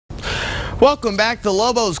Welcome back. The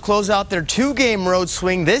Lobos close out their two-game road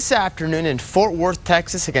swing this afternoon in Fort Worth,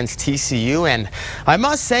 Texas against TCU, and I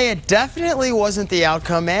must say it definitely wasn't the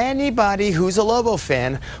outcome anybody who's a Lobo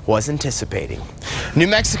fan was anticipating. New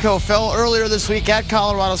Mexico fell earlier this week at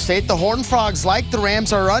Colorado State. The Horned Frogs, like the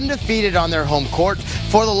Rams, are undefeated on their home court.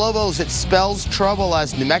 For the Lobos, it spells trouble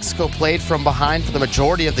as New Mexico played from behind for the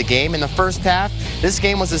majority of the game. In the first half, this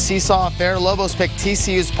game was a seesaw affair. Lobos picked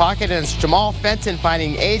TCU's pocket, and it's Jamal Fenton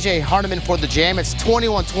finding A.J. Hardiman for the jam. It's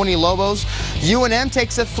 21-20 Lobos. UNM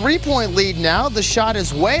takes a three-point lead now. The shot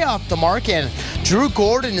is way off the mark, and Drew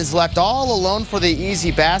Gordon is left all alone for the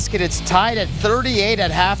easy basket. It's tied at 38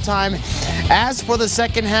 at halftime. As for the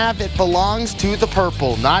second half, it belongs to the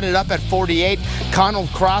purple. Knotted up at 48, Conald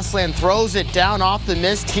Crossland throws it down off the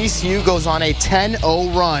miss. TCU goes on a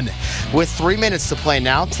 10-0 run. With 3 minutes to play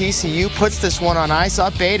now, TCU puts this one on ice.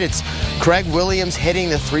 Up 8, it's Craig Williams hitting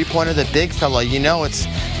the three-pointer, the big fella. You know it's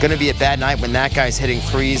going to be a bad night when that guy's hitting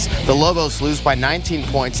threes. The Lobos lose by 19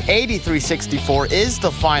 points. 83-64 is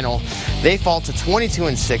the final. They fall to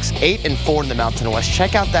 22-6, 8-4 in the Mountain West.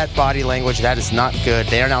 Check out that body language. That is not good.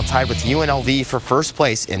 They are now tied with UNLV for first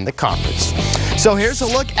place in the conference. So here's a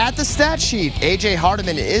look at the stat sheet. A.J.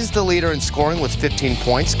 Hardiman is the leader in scoring with 15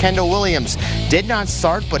 points. Kendall Williams did not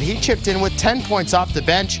start, but he chipped in with 10 points off the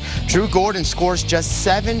bench. Drew Gordon scores just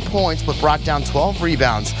 7 points, but brought down 12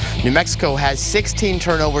 rebounds. New Mexico has 16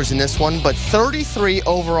 turnovers in this one, but 33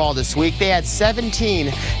 overall this week. They had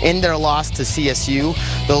 17 in their loss to CSU.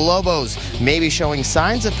 The Lobos may be showing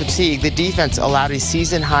signs of fatigue. The defense allowed a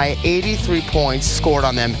season-high 83 points scored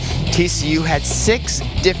on them. TCU had 6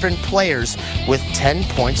 different players with 10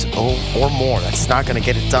 points or more. That's not going to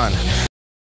get it done.